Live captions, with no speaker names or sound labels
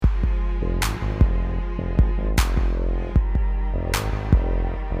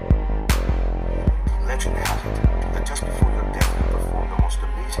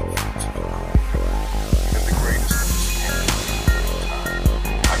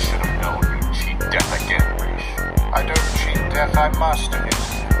I masticate.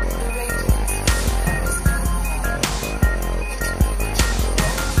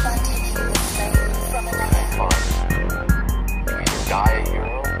 You either die a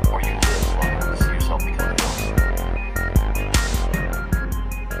hero, or you live long enough to see yourself become a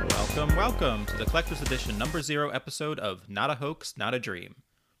villain. Welcome to the Collector's Edition number 0 episode of Not a Hoax, Not a Dream.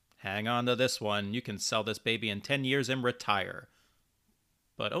 Hang on to this one, you can sell this baby in 10 years and retire.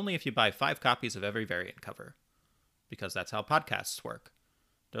 But only if you buy 5 copies of every variant cover. Because that's how podcasts work.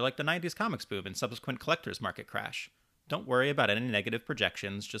 They're like the 90s comics boom and subsequent collector's market crash. Don't worry about any negative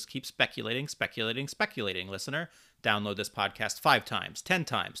projections, just keep speculating, listener. Download this podcast 5 times, 10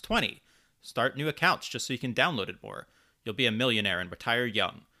 times, 20. Start new accounts just so you can download it more. You'll be a millionaire and retire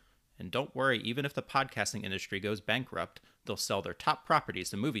young. And don't worry, even if the podcasting industry goes bankrupt, they'll sell their top properties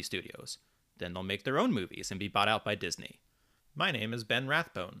to movie studios. Then they'll make their own movies and be bought out by Disney. My name is Ben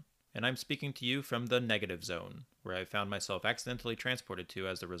Rathbone, and I'm speaking to you from the negative zone, where I found myself accidentally transported to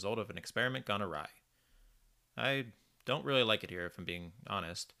as the result of an experiment gone awry. I don't really like it here, if I'm being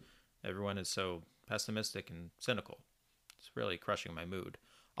honest. Everyone is so pessimistic and cynical. It's really crushing my mood.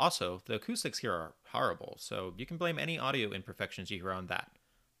 Also, the acoustics here are horrible, so you can blame any audio imperfections you hear on that.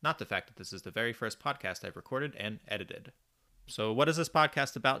 Not the fact that this is the very first podcast I've recorded and edited. So what is this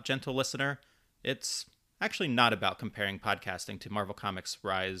podcast about, gentle listener? It's actually not about comparing podcasting to Marvel Comics'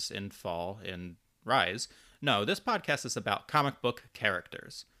 rise and fall in Rise. No, this podcast is about comic book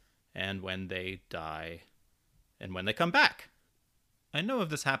characters, and when they die, and when they come back. I know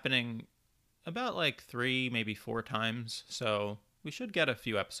of this happening about 3, maybe 4 times, so we should get a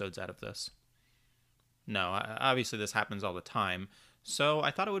few episodes out of this. No, obviously this happens all the time, so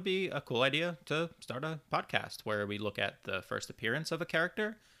I thought it would be a cool idea to start a podcast where we look at the first appearance of a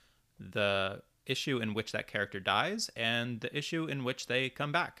character, the issue in which that character dies, and the issue in which they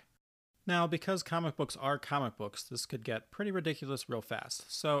come back. Now, because comic books are comic books, this could get pretty ridiculous real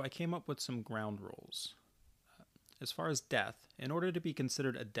fast, so I came up with some ground rules. As far as death, in order to be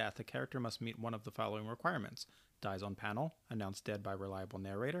considered a death, a character must meet one of the following requirements: dies on panel, announced dead by reliable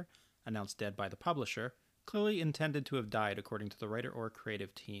narrator, announced dead by the publisher, clearly intended to have died according to the writer or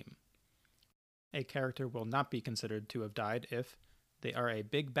creative team. A character will not be considered to have died if they are a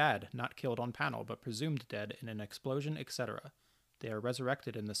big bad, not killed on panel, but presumed dead in an explosion, etc. They are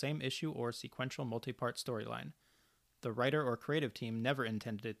resurrected in the same issue or sequential multi-part storyline. The writer or creative team never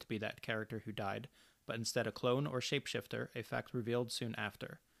intended it to be that character who died, but instead a clone or shapeshifter, a fact revealed soon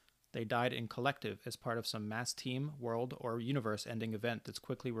after. They died in collective as part of some mass team, world, or universe-ending event that's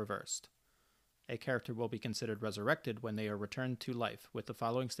quickly reversed. A character will be considered resurrected when they are returned to life, with the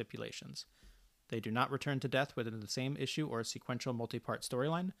following stipulations. They do not return to death within the same issue or sequential multi-part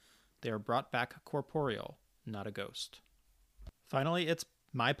storyline. They are brought back corporeal, not a ghost. Finally, it's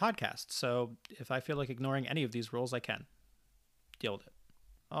my podcast, so if I feel like ignoring any of these rules, I can. Deal with it.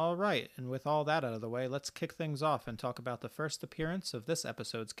 All right, and with all that out of the way, let's kick things off and talk about the first appearance of this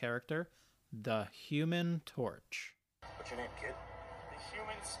episode's character, the Human Torch. What's your name, kid? The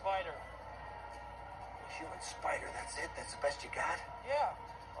Human Spider. The Human Spider, that's it? That's the best you got? Yeah.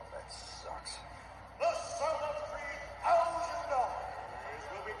 Oh, that sucks. The sum of $3,000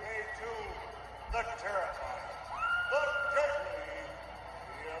 will be paid to the terrifying, the deadly,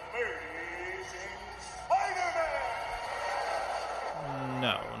 the amazing Spider-Man!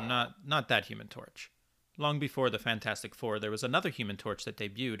 No, not that Human Torch. Long before the Fantastic Four, there was another Human Torch that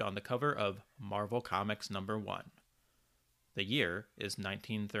debuted on the cover of Marvel Comics number 1. The year is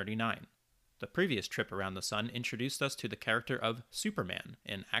 1939. The previous trip around the sun introduced us to the character of Superman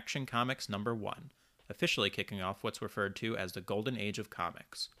in Action Comics number 1, officially kicking off what's referred to as the Golden Age of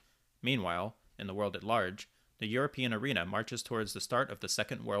Comics. Meanwhile, in the world at large, the European arena marches towards the start of the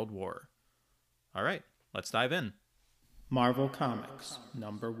Second World War. Alright, let's dive in. Marvel Comics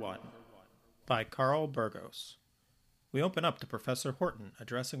number 1 by Carl Burgos. We open up to Professor Horton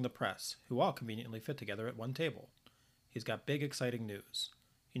addressing the press, who all conveniently fit together at one table. He's got big, exciting news.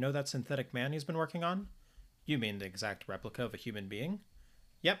 You know that synthetic man he's been working on? You mean the exact replica of a human being?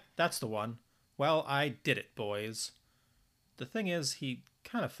 Yep, that's the one. Well, I did it, boys. The thing is, he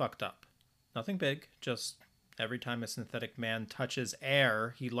kind of fucked up. Nothing big, just every time a synthetic man touches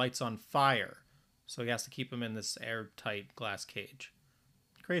air, he lights on fire. So he has to keep him in this airtight glass cage.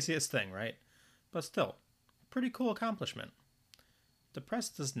 Craziest thing, right? But still, pretty cool accomplishment. The press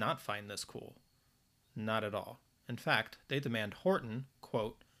does not find this cool. Not at all. In fact, they demand Horton,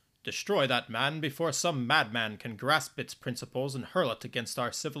 quote, destroy that man before some madman can grasp its principles and hurl it against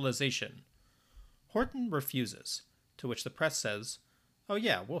our civilization. Horton refuses, to which the press says, oh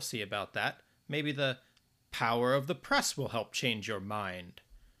yeah, we'll see about that. Maybe the power of the press will help change your mind.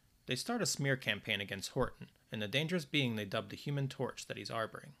 They start a smear campaign against Horton, and the dangerous being they dubbed the Human Torch that he's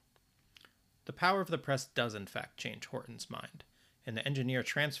harboring. The power of the press does in fact change Horton's mind, and the engineer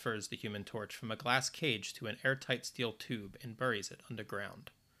transfers the Human Torch from a glass cage to an airtight steel tube and buries it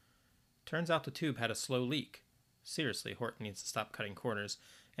underground. Turns out the tube had a slow leak. Seriously, Horton needs to stop cutting corners,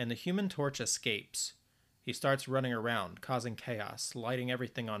 and the Human Torch escapes. He starts running around, causing chaos, lighting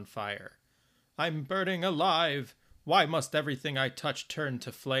everything on fire. "I'm burning alive! Why must everything I touch turn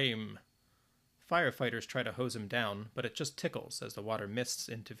to flame?" Firefighters try to hose him down, but it just tickles as the water mists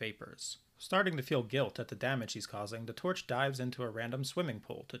into vapors. Starting to feel guilt at the damage he's causing, the Torch dives into a random swimming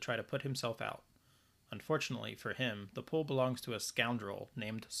pool to try to put himself out. Unfortunately for him, the pool belongs to a scoundrel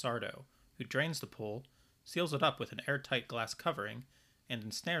named Sardo, who drains the pool, seals it up with an airtight glass covering, and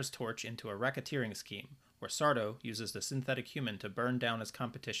ensnares Torch into a racketeering scheme, where Sardo uses the synthetic human to burn down his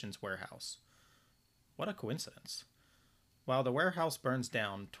competition's warehouse. What a coincidence. While the warehouse burns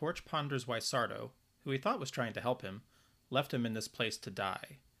down, Torch ponders why Sardo, who he thought was trying to help him, left him in this place to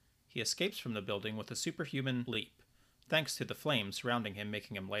die. He escapes from the building with a superhuman leap, thanks to the flames surrounding him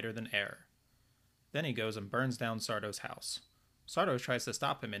making him lighter than air. Then he goes and burns down Sardo's house. Sardo tries to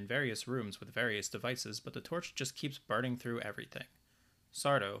stop him in various rooms with various devices, but the Torch just keeps burning through everything.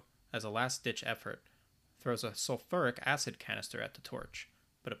 Sardo, as a last-ditch effort, throws a sulfuric acid canister at the Torch,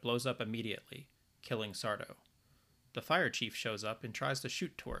 but it blows up immediately, killing Sardo. The fire chief shows up and tries to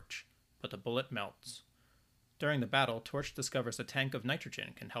shoot Torch, but the bullet melts. During the battle, Torch discovers a tank of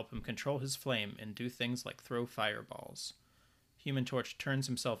nitrogen can help him control his flame and do things like throw fireballs. Human Torch turns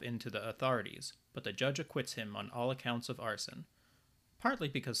himself into the authorities, but the judge acquits him on all accounts of arson. Partly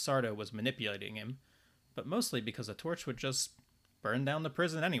because Sardo was manipulating him, but mostly because the Torch would just burn down the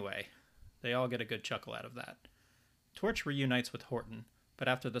prison anyway. They all get a good chuckle out of that. Torch reunites with Horton, but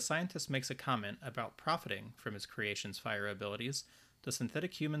after the scientist makes a comment about profiting from his creation's fire abilities, the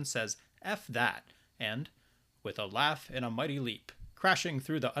synthetic human says, "F that," and, with a laugh and a mighty leap, crashing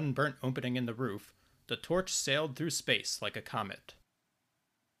through the unburnt opening in the roof, the Torch sailed through space like a comet.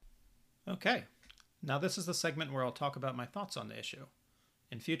 Okay, now this is the segment where I'll talk about my thoughts on the issue.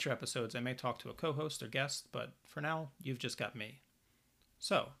 In future episodes, I may talk to a co-host or guest, but for now, you've just got me.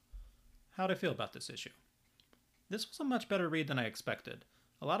 So, how'd I feel about this issue? This was a much better read than I expected.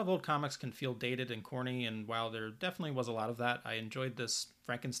 A lot of old comics can feel dated and corny, and while there definitely was a lot of that, I enjoyed this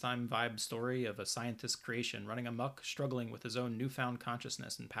Frankenstein vibe story of a scientist's creation running amok, struggling with his own newfound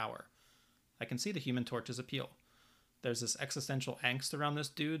consciousness and power. I can see the Human Torch's appeal. There's this existential angst around this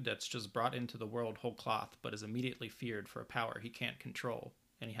dude that's just brought into the world whole cloth, but is immediately feared for a power he can't control,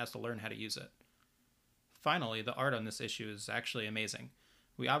 and he has to learn how to use it. Finally, the art on this issue is actually amazing.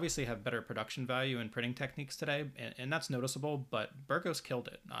 We obviously have better production value and printing techniques today, and that's noticeable, but Burgos killed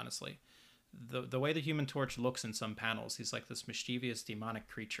it, honestly. The way the Human Torch looks in some panels, he's like this mischievous, demonic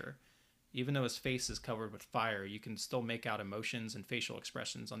creature. Even though his face is covered with fire, you can still make out emotions and facial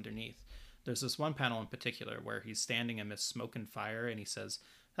expressions underneath. There's this one panel in particular where he's standing amidst smoke and fire, and he says,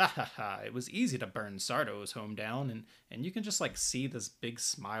 "Ha ha ha, it was easy to burn Sardo's home down," and you can just like see this big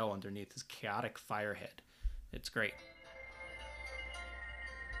smile underneath his chaotic fire head. It's great.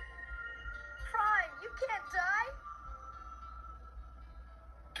 Prime, you can't die.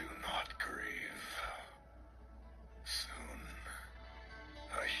 Do not grieve. Soon,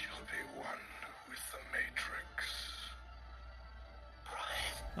 I shall be one with the Matrix.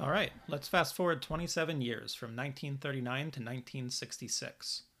 All right, let's fast forward 27 years from 1939 to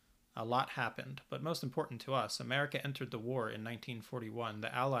 1966. A lot happened, but most important to us, America entered the war in 1941.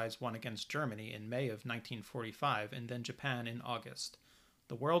 The Allies won against Germany in May of 1945, and then Japan in August.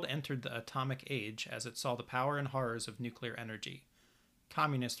 The world entered the atomic age as it saw the power and horrors of nuclear energy.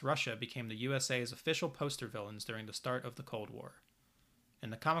 Communist Russia became the USA's official poster villains during the start of the Cold War. In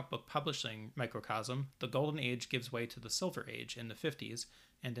the comic book publishing microcosm, the Golden Age gives way to the Silver Age in the 50s,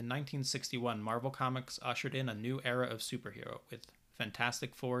 and in 1961, Marvel Comics ushered in a new era of superhero with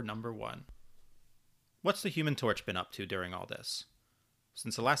Fantastic Four #1. What's the Human Torch been up to during all this?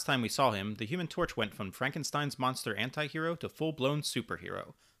 Since the last time we saw him, the Human Torch went from Frankenstein's monster anti-hero to full-blown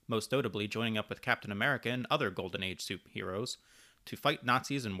superhero, most notably joining up with Captain America and other Golden Age superheroes to fight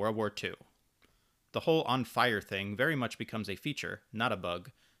Nazis in World War II. The whole on-fire thing very much becomes a feature, not a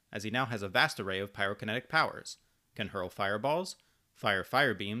bug, as he now has a vast array of pyrokinetic powers. Can hurl fireballs, fire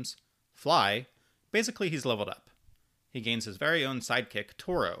fire beams, fly. Basically, he's leveled up. He gains his very own sidekick,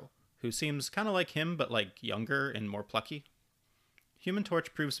 Toro, who seems kind of like him but like younger and more plucky. Human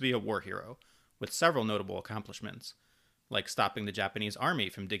Torch proves to be a war hero, with several notable accomplishments, like stopping the Japanese army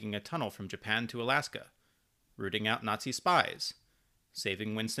from digging a tunnel from Japan to Alaska, rooting out Nazi spies,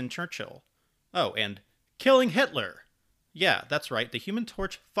 saving Winston Churchill, oh, and killing Hitler! Yeah, that's right, the Human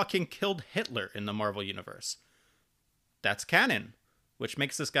Torch fucking killed Hitler in the Marvel Universe. that's canon, which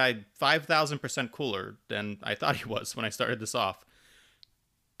makes this guy 5,000% cooler than I thought he was when I started this off.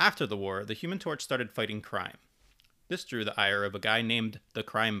 After the war, the Human Torch started fighting crime. This drew the ire of a guy named the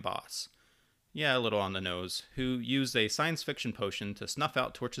Crime Boss. Yeah, a little on the nose, who used a science fiction potion to snuff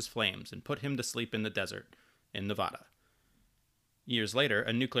out Torch's flames and put him to sleep in the desert in Nevada. Years later,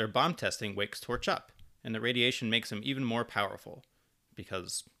 a nuclear bomb testing wakes Torch up, and the radiation makes him even more powerful.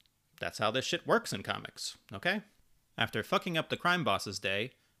 Because that's how this shit works in comics, okay? After fucking up the Crime Boss's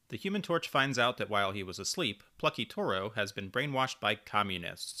day, the Human Torch finds out that while he was asleep, Plucky Toro has been brainwashed by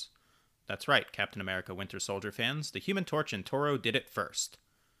communists. That's right, Captain America Winter Soldier fans, the Human Torch and Toro did it first.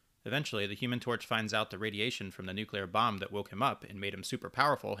 Eventually, the Human Torch finds out the radiation from the nuclear bomb that woke him up and made him super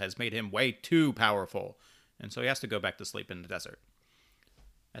powerful has made him way too powerful, and so he has to go back to sleep in the desert.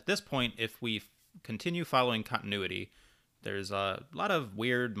 At this point, if we continue following continuity, there's a lot of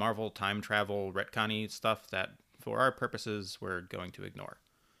weird Marvel time travel retconny stuff that, for our purposes, we're going to ignore.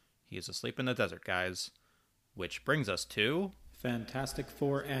 He is asleep in the desert, guys. Which brings us to Fantastic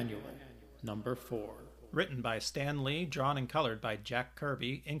Four Annual, number 4. Written by Stan Lee, drawn and colored by Jack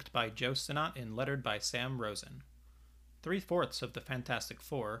Kirby, inked by Joe Sinnott, and lettered by Sam Rosen. 3/4 of the Fantastic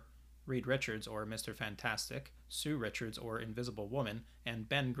Four, Reed Richards or Mr. Fantastic, Sue Richards or Invisible Woman, and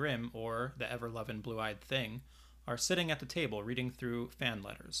Ben Grimm or the ever-lovin' Blue-Eyed Thing, are sitting at the table reading through fan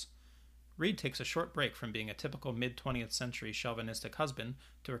letters. Reed takes a short break from being a typical mid-20th century chauvinistic husband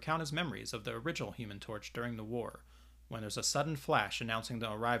to recount his memories of the original Human Torch during the war, when there's a sudden flash announcing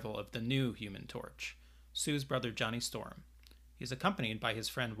the arrival of the new Human Torch, Sue's brother Johnny Storm. He's accompanied by his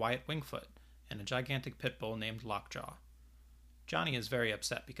friend Wyatt Wingfoot and a gigantic pit bull named Lockjaw. Johnny is very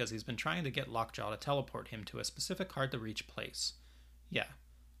upset because he's been trying to get Lockjaw to teleport him to a specific hard-to-reach place. Yeah,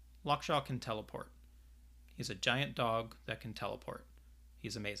 Lockjaw can teleport. He's a giant dog that can teleport.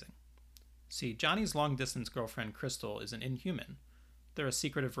 He's amazing. See, Johnny's long-distance girlfriend Crystal is an Inhuman. They're a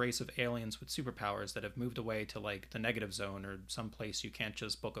secretive race of aliens with superpowers that have moved away to, like, the Negative Zone or some place you can't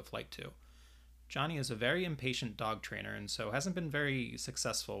just book a flight to. Johnny is a very impatient dog trainer and so hasn't been very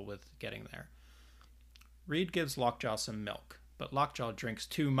successful with getting there. Reed gives Lockjaw some milk, but Lockjaw drinks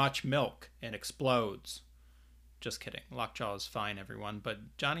too much milk and explodes. Just kidding. Lockjaw is fine, everyone,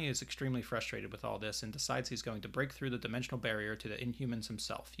 but Johnny is extremely frustrated with all this and decides he's going to break through the dimensional barrier to the Inhumans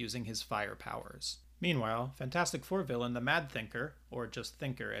himself, using his fire powers. Meanwhile, Fantastic Four villain the Mad Thinker, or just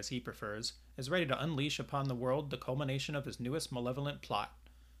Thinker as he prefers, is ready to unleash upon the world the culmination of his newest malevolent plot.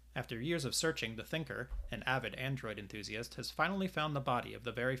 After years of searching, the Thinker, an avid android enthusiast, has finally found the body of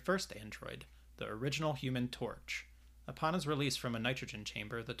the very first android, the original Human Torch. Upon his release from a nitrogen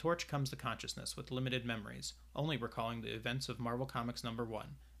chamber, the Torch comes to consciousness with limited memories, only recalling the events of Marvel Comics number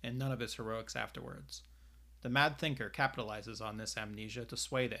 1, and none of his heroics afterwards. The Mad Thinker capitalizes on this amnesia to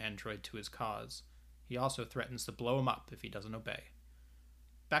sway the android to his cause. He also threatens to blow him up if he doesn't obey.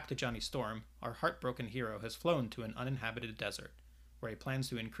 Back to Johnny Storm, our heartbroken hero has flown to an uninhabited desert, where he plans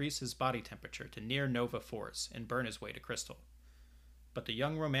to increase his body temperature to near Nova Force and burn his way to Crystal. But the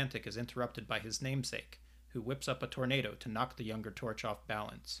young romantic is interrupted by his namesake, who whips up a tornado to knock the younger Torch off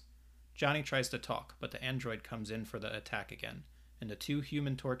balance. Johnny tries to talk, but the android comes in for the attack again, and the two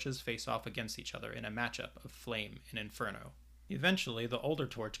Human Torches face off against each other in a matchup of flame and inferno. Eventually, the older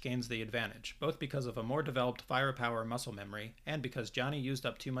Torch gains the advantage, both because of a more developed firepower muscle memory, and because Johnny used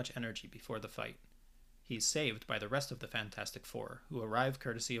up too much energy before the fight. He's saved by the rest of the Fantastic Four, who arrive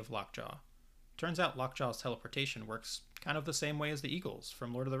courtesy of Lockjaw. Turns out Lockjaw's teleportation works kind of the same way as the Eagles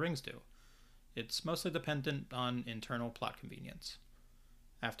from Lord of the Rings do. It's mostly dependent on internal plot convenience.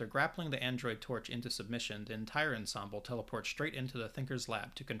 After grappling the android Torch into submission, the entire ensemble teleports straight into the Thinker's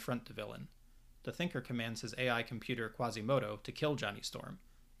lab to confront the villain. The Thinker commands his AI computer Quasimodo to kill Johnny Storm,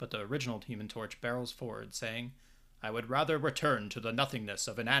 but the original Human Torch barrels forward, saying, "I would rather return to the nothingness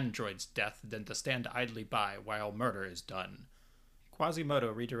of an android's death than to stand idly by while murder is done."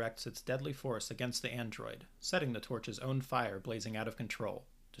 Quasimodo redirects its deadly force against the android, setting the Torch's own fire blazing out of control,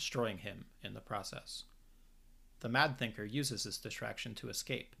 destroying him in the process. The Mad Thinker uses this distraction to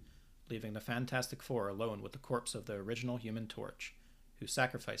escape, leaving the Fantastic Four alone with the corpse of the original Human Torch, who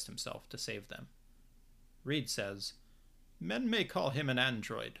sacrificed himself to save them. Reed says, "Men may call him an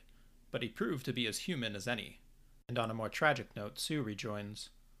android, but he proved to be as human as any." And on a more tragic note, Sue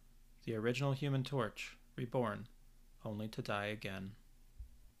rejoins, "The original Human Torch, reborn, only to die again."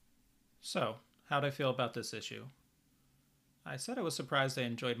 So, how'd I feel about this issue? I said I was surprised I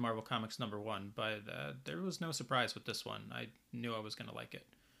enjoyed Marvel Comics number 1, but there was no surprise with this one. I knew I was going to like it.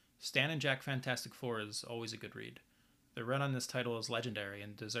 Stan and Jack Fantastic Four is always a good read. The run on this title is legendary,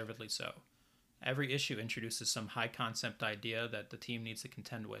 and deservedly so. Every issue introduces some high-concept idea that the team needs to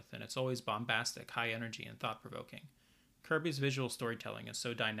contend with, and it's always bombastic, high-energy, and thought-provoking. Kirby's visual storytelling is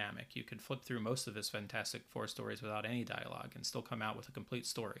so dynamic, you could flip through most of his Fantastic Four stories without any dialogue and still come out with a complete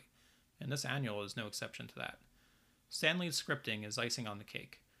story, and this annual is no exception to that. Stan Lee's scripting is icing on the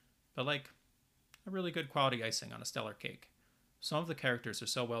cake, but like a really good quality icing on a stellar cake. Some of the characters are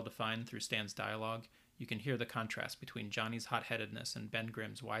so well defined through Stan's dialogue, you can hear the contrast between Johnny's hot-headedness and Ben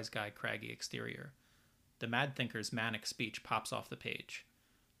Grimm's wise guy craggy exterior. The Mad Thinker's manic speech pops off the page.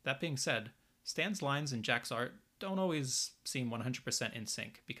 That being said, Stan's lines and Jack's art don't always seem 100% in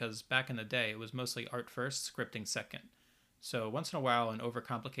sync, because back in the day it was mostly art first, scripting second. So once in a while an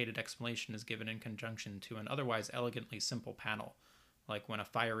overcomplicated explanation is given in conjunction to an otherwise elegantly simple panel, like when a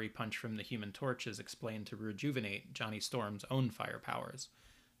fiery punch from the Human Torch is explained to rejuvenate Johnny Storm's own fire powers,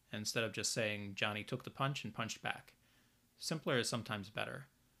 instead of just saying Johnny took the punch and punched back. Simpler is sometimes better,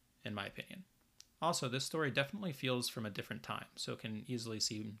 in my opinion. Also, this story definitely feels from a different time, so it can easily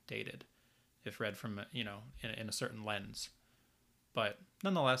seem dated, if read from, in a certain lens. But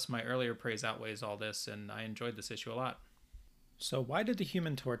nonetheless, my earlier praise outweighs all this, and I enjoyed this issue a lot. So why did the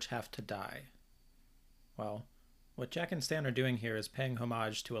Human Torch have to die? Well, what Jack and Stan are doing here is paying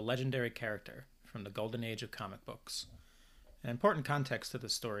homage to a legendary character from the golden age of comic books. An important context to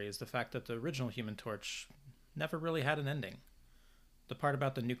this story is the fact that the original Human Torch never really had an ending. The part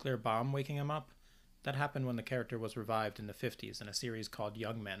about the nuclear bomb waking him up, that happened when the character was revived in the 50s in a series called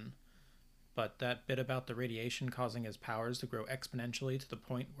Young Men. But that bit about the radiation causing his powers to grow exponentially to the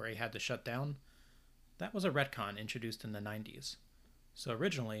point where he had to shut down, that was a retcon introduced in the 90s. So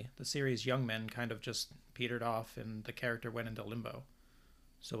originally, the series Young Men kind of just petered off and the character went into limbo.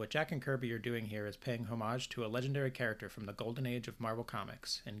 So what Jack and Kirby are doing here is paying homage to a legendary character from the golden age of Marvel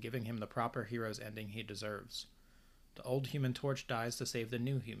Comics and giving him the proper hero's ending he deserves. The old Human Torch dies to save the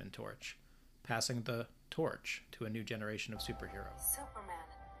new Human Torch, passing the torch to a new generation of superheroes. Superman,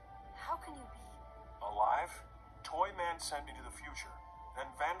 how can you be? Alive? Toyman sent me to the future. Then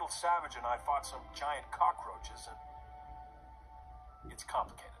Vandal Savage and I fought some giant cockroaches, and it's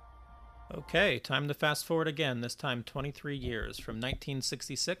complicated. Okay, time to fast forward again, this time 23 years, from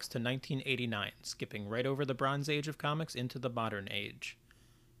 1966 to 1989, skipping right over the Bronze Age of comics into the modern age.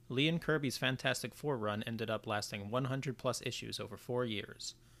 Lee and Kirby's Fantastic Four run ended up lasting 100-plus issues over 4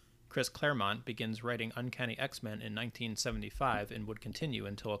 years. Chris Claremont begins writing Uncanny X-Men in 1975 and would continue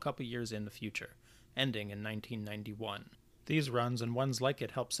until a couple years in the future, ending in 1991. These runs and ones like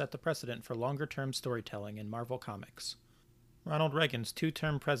it help set the precedent for longer-term storytelling in Marvel Comics. Ronald Reagan's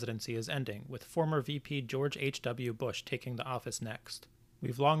 2-term presidency is ending, with former VP George H.W. Bush taking the office next.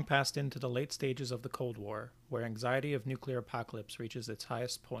 We've long passed into the late stages of the Cold War, where anxiety of nuclear apocalypse reaches its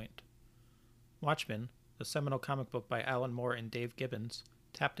highest point. Watchmen, the seminal comic book by Alan Moore and Dave Gibbons,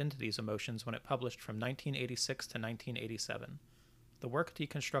 tapped into these emotions when it published from 1986 to 1987. The work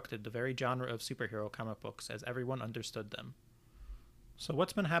deconstructed the very genre of superhero comic books as everyone understood them. So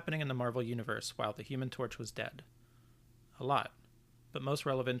what's been happening in the Marvel Universe while the Human Torch was dead? A lot. But most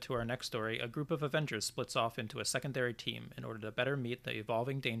relevant to our next story, a group of Avengers splits off into a secondary team in order to better meet the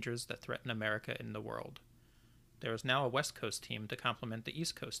evolving dangers that threaten America and the world. There is now a West Coast team to complement the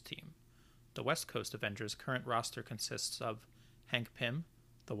East Coast team. The West Coast Avengers' current roster consists of Hank Pym,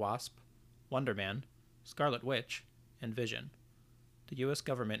 the Wasp, Wonder Man, Scarlet Witch, and Vision. The U.S.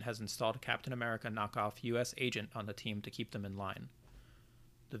 government has installed Captain America knockoff U.S. agent on the team to keep them in line.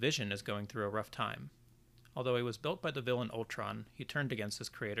 The Vision is going through a rough time. Although he was built by the villain Ultron, he turned against his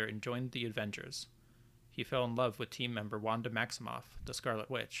creator and joined the Avengers. He fell in love with team member Wanda Maximoff, the Scarlet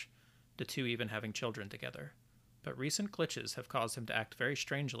Witch, the two even having children together. But recent glitches have caused him to act very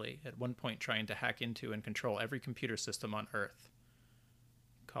strangely, at one point trying to hack into and control every computer system on Earth.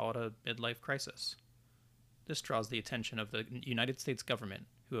 Call it a midlife crisis. This draws the attention of the United States government,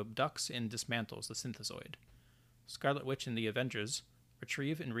 who abducts and dismantles the Synthezoid. Scarlet Witch and the Avengers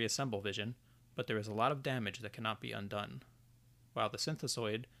retrieve and reassemble Vision, but there is a lot of damage that cannot be undone. While the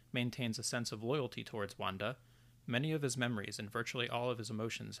Synthezoid maintains a sense of loyalty towards Wanda, many of his memories and virtually all of his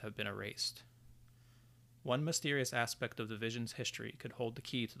emotions have been erased. One mysterious aspect of the Vision's history could hold the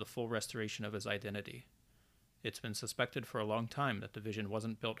key to the full restoration of his identity. It's been suspected for a long time that the Vision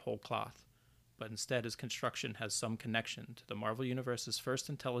wasn't built whole cloth, but instead his construction has some connection to the Marvel Universe's first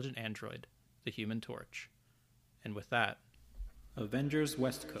intelligent android, the Human Torch. And with that, Avengers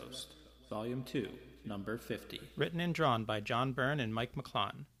West Coast, Volume 2, Number 50. Written and drawn by John Byrne and Mike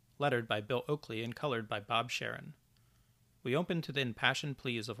McClane, lettered by Bill Oakley and colored by Bob Sharon. We open to the impassioned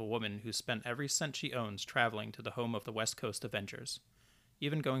pleas of a woman who spent every cent she owns traveling to the home of the West Coast Avengers,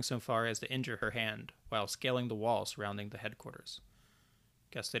 even going so far as to injure her hand while scaling the wall surrounding the headquarters.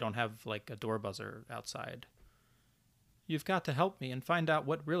 Guess they don't have, like, a door buzzer outside. "You've got to help me and find out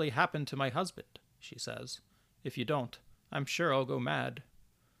what really happened to my husband," she says. "If you don't, I'm sure I'll go mad.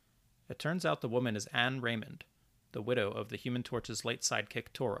 It turns out the woman is Anne Raymond, the widow of the Human Torch's late sidekick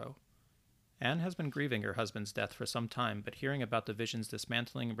Toro. Anne has been grieving her husband's death for some time, but hearing about the Vision's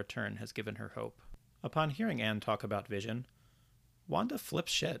dismantling and return has given her hope. Upon hearing Anne talk about Vision, Wanda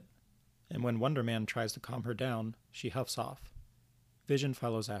flips shit, and when Wonder Man tries to calm her down, she huffs off. Vision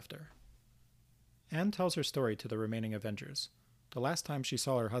follows after. Anne tells her story to the remaining Avengers. The last time she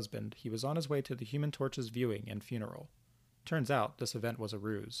saw her husband, he was on his way to the Human Torch's viewing and funeral. Turns out this event was a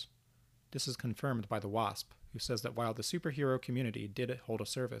ruse. This is confirmed by the Wasp, who says that while the superhero community did hold a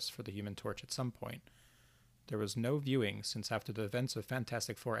service for the Human Torch at some point, there was no viewing since after the events of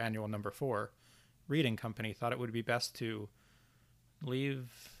Fantastic Four Annual Number 4, Reed and Company thought it would be best to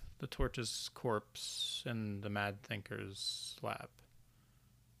leave the Torch's corpse in the Mad Thinker's lab.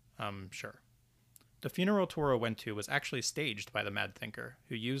 Sure. The funeral Toro went to was actually staged by the Mad Thinker,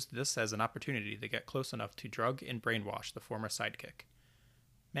 who used this as an opportunity to get close enough to drug and brainwash the former sidekick.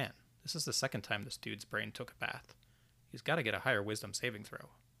 Man, this is the second time this dude's brain took a bath. He's got to get a higher wisdom saving throw.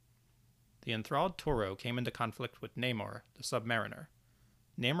 The enthralled Toro came into conflict with Namor, the Submariner.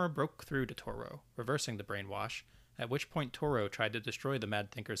 Namor broke through to Toro, reversing the brainwash, at which point Toro tried to destroy the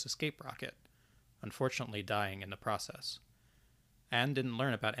Mad Thinker's escape rocket, unfortunately dying in the process. Anne didn't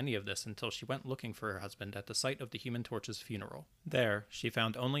learn about any of this until she went looking for her husband at the site of the Human Torch's funeral. There, she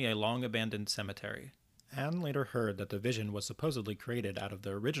found only a long-abandoned cemetery. Anne later heard that the Vision was supposedly created out of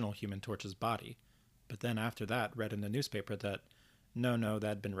the original Human Torch's body, but then after that read in the newspaper that, no, that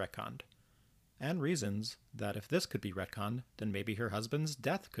had been retconned. Anne reasons that if this could be retconned, then maybe her husband's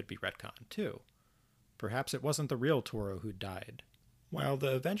death could be retconned, too. Perhaps it wasn't the real Toro who died. While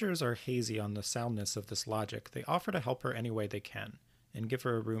the Avengers are hazy on the soundness of this logic, they offer to help her any way they can, and give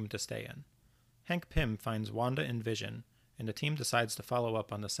her a room to stay in. Hank Pym finds Wanda and Vision, and the team decides to follow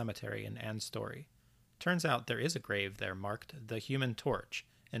up on the cemetery in Anne's story. Turns out there is a grave there marked the Human Torch,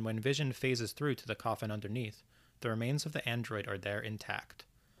 and when Vision phases through to the coffin underneath, the remains of the android are there intact.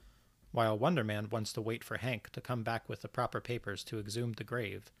 While Wonder Man wants to wait for Hank to come back with the proper papers to exhume the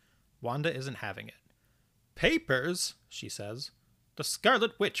grave, Wanda isn't having it. "Papers?" she says. "The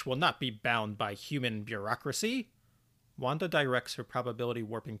Scarlet Witch will not be bound by human bureaucracy." Wanda directs her probability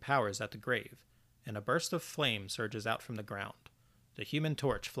warping powers at the grave, and a burst of flame surges out from the ground. The Human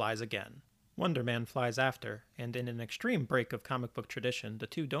Torch flies again. Wonder Man flies after, and in an extreme break of comic book tradition, the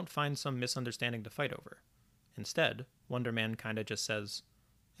two don't find some misunderstanding to fight over. Instead, Wonder Man kinda just says,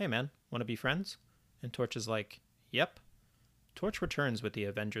 "Hey man, wanna be friends?" And Torch is like, "Yep." Torch returns with the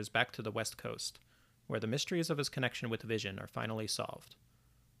Avengers back to the West Coast, where the mysteries of his connection with Vision are finally solved.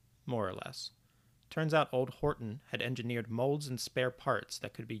 More or less. Turns out old Horton had engineered molds and spare parts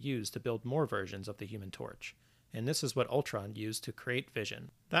that could be used to build more versions of the Human Torch, and this is what Ultron used to create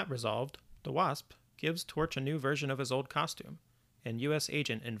Vision. That resolved, the Wasp gives Torch a new version of his old costume, and U.S.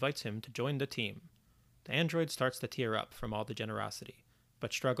 Agent invites him to join the team. The android starts to tear up from all the generosity,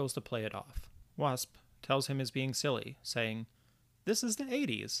 but struggles to play it off. Wasp tells him he's being silly, saying, "This is the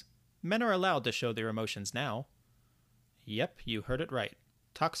 80s. Men are allowed to show their emotions now." Yep, you heard it right.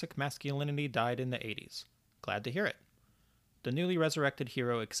 Toxic masculinity died in the 80s. Glad to hear it. The newly resurrected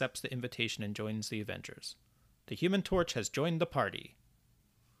hero accepts the invitation and joins the Avengers. The Human Torch has joined the party.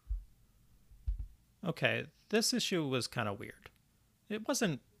 Okay, this issue was kind of weird. It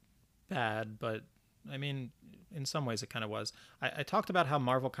wasn't bad, but, I mean, in some ways it kind of was. I talked about how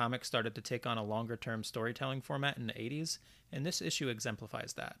Marvel Comics started to take on a longer-term storytelling format in the 80s, and this issue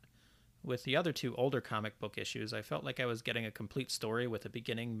exemplifies that. With the other two older comic book issues, I felt like I was getting a complete story with a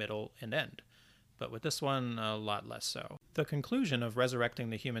beginning, middle, and end. But with this one, a lot less so. The conclusion of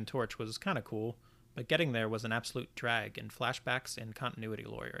resurrecting the Human Torch was kind of cool, but getting there was an absolute drag in flashbacks and continuity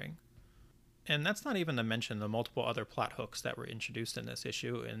lawyering. And that's not even to mention the multiple other plot hooks that were introduced in this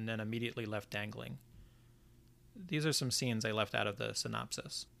issue and then immediately left dangling. These are some scenes I left out of the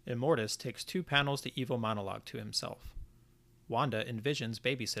synopsis. Immortus takes 2 panels to evil monologue to himself. Wanda and Vision's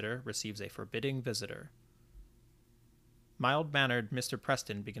babysitter receives a forbidding visitor. Mild-mannered Mr.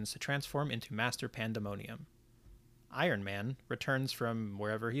 Preston begins to transform into Master Pandemonium. Iron Man returns from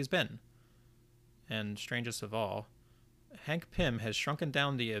wherever he's been. And strangest of all, Hank Pym has shrunken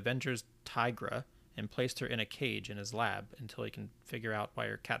down the Avengers Tigra and placed her in a cage in his lab until he can figure out why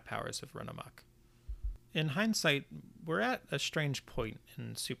her cat powers have run amok. In hindsight, we're at a strange point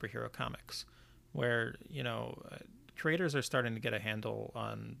in superhero comics where, creators are starting to get a handle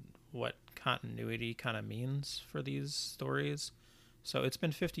on what continuity kind of means for these stories. So it's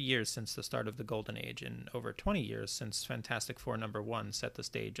been 50 years since the start of the Golden Age and over 20 years since Fantastic Four #1 set the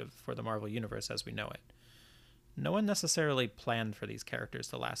stage for the Marvel Universe as we know it. No one necessarily planned for these characters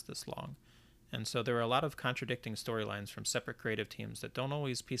to last this long, And so there are a lot of contradicting storylines from separate creative teams that don't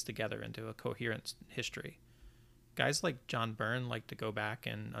always piece together into a coherent history. Guys like John Byrne like to go back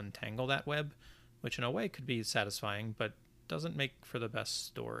and untangle that web, which in a way could be satisfying, but doesn't make for the best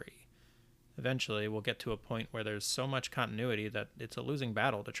story. Eventually, we'll get to a point where there's so much continuity that it's a losing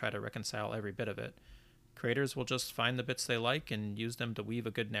battle to try to reconcile every bit of it. Creators will just find the bits they like and use them to weave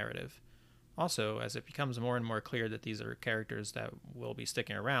a good narrative. Also, as it becomes more and more clear that these are characters that will be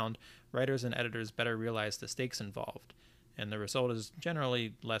sticking around, writers and editors better realize the stakes involved, and the result is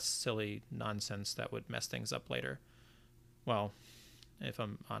generally less silly nonsense that would mess things up later. Well, if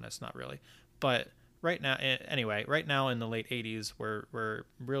I'm honest, not really. But right now in the late 80s, we're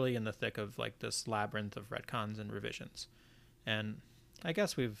really in the thick of like this labyrinth of retcons and revisions. And I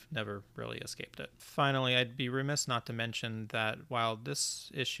guess we've never really escaped it. Finally, I'd be remiss not to mention that while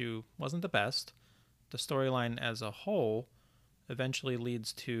this issue wasn't the best, the storyline as a whole eventually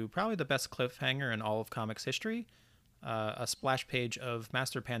leads to probably the best cliffhanger in all of comics history, a splash page of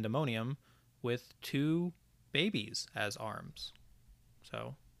Master Pandemonium with 2 babies as arms.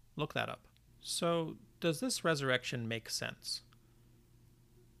 So, look that up. So, does this resurrection make sense?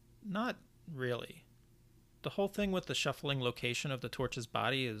 Not really. The whole thing with the shuffling location of the Torch's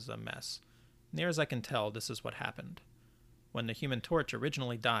body is a mess. Near as I can tell, this is what happened. When the Human Torch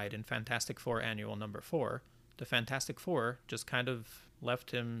originally died in Fantastic Four Annual number 4, the Fantastic Four just kind of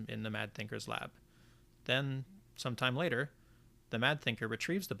left him in the Mad Thinker's lab. Then, sometime later, the Mad Thinker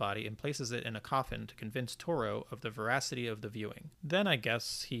retrieves the body and places it in a coffin to convince Toro of the veracity of the viewing. Then I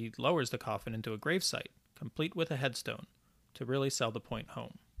guess he lowers the coffin into a gravesite, complete with a headstone, to really sell the point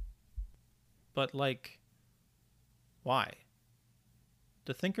home. But why?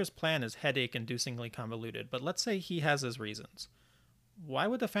 The Thinker's plan is headache-inducingly convoluted, but let's say he has his reasons. Why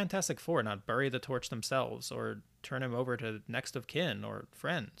would the Fantastic Four not bury the Torch themselves, or turn him over to next of kin or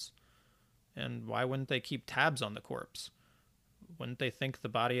friends? And why wouldn't they keep tabs on the corpse? Wouldn't they think the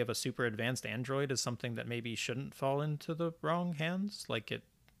body of a super advanced android is something that maybe shouldn't fall into the wrong hands, like it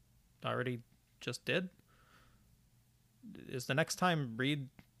already just did? Is the next time Reed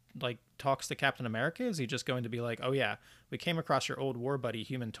talks to Captain America, is he just going to be like, oh yeah, we came across your old war buddy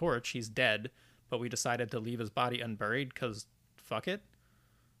Human Torch, he's dead, but we decided to leave his body unburied because fuck it?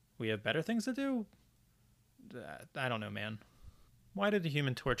 We have better things to do? I don't know, man. Why did the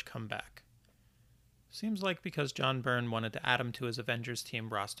Human Torch come back? Seems like because John Byrne wanted to add him to his Avengers team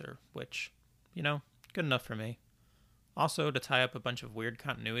roster, which, good enough for me. Also, to tie up a bunch of weird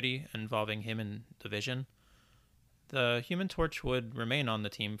continuity involving him and the Vision. The Human Torch would remain on the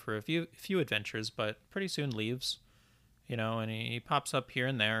team for a few adventures, but pretty soon leaves. And he pops up here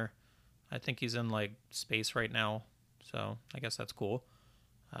and there. I think he's in, space right now, so I guess that's cool.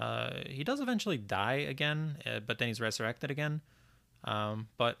 He does eventually die again, but then he's resurrected again.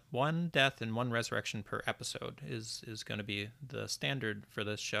 But 1 death and 1 resurrection per episode is going to be the standard for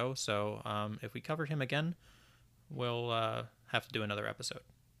this show, so if we cover him again, we'll have to do another episode.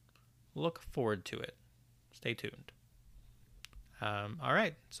 Look forward to it. Stay tuned. All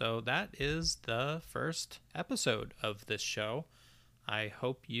right, so that is the first episode of this show. I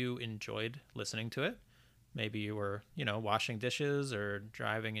hope you enjoyed listening to it. Maybe you were, washing dishes or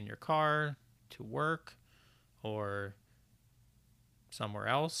driving in your car to work or somewhere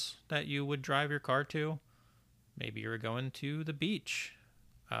else that you would drive your car to. Maybe you're going to the beach.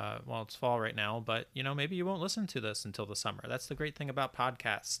 Well, it's fall right now, but, maybe you won't listen to this until the summer. That's the great thing about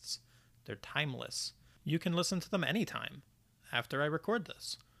podcasts. They're timeless. You can listen to them anytime after I record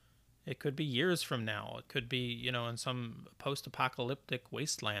this. It could be years from now. It could be, in some post-apocalyptic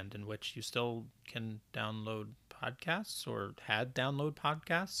wasteland in which you still can download podcasts or had download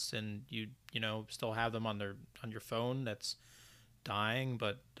podcasts and you still have them on your phone that's dying,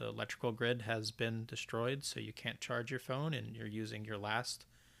 but the electrical grid has been destroyed, so you can't charge your phone and you're using your last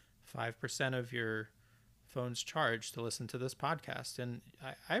 5% of your phone's charge to listen to this podcast. And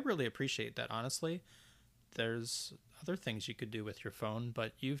I really appreciate that, honestly. There's other things you could do with your phone,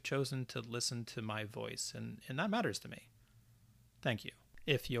 but you've chosen to listen to my voice, and that matters to me. Thank you.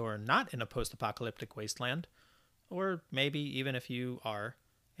 If you're not in a post-apocalyptic wasteland, or maybe even if you are,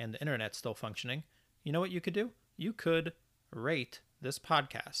 and the internet's still functioning, you know what you could do? You could rate this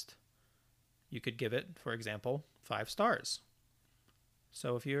podcast. You could give it, for example, 5 stars.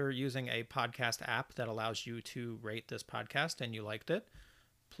 So if you're using a podcast app that allows you to rate this podcast and you liked it,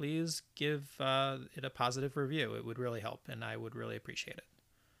 please give it a positive review. It would really help, and I would really appreciate it.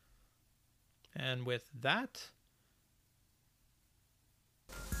 And with that,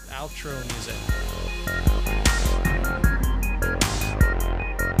 outro music.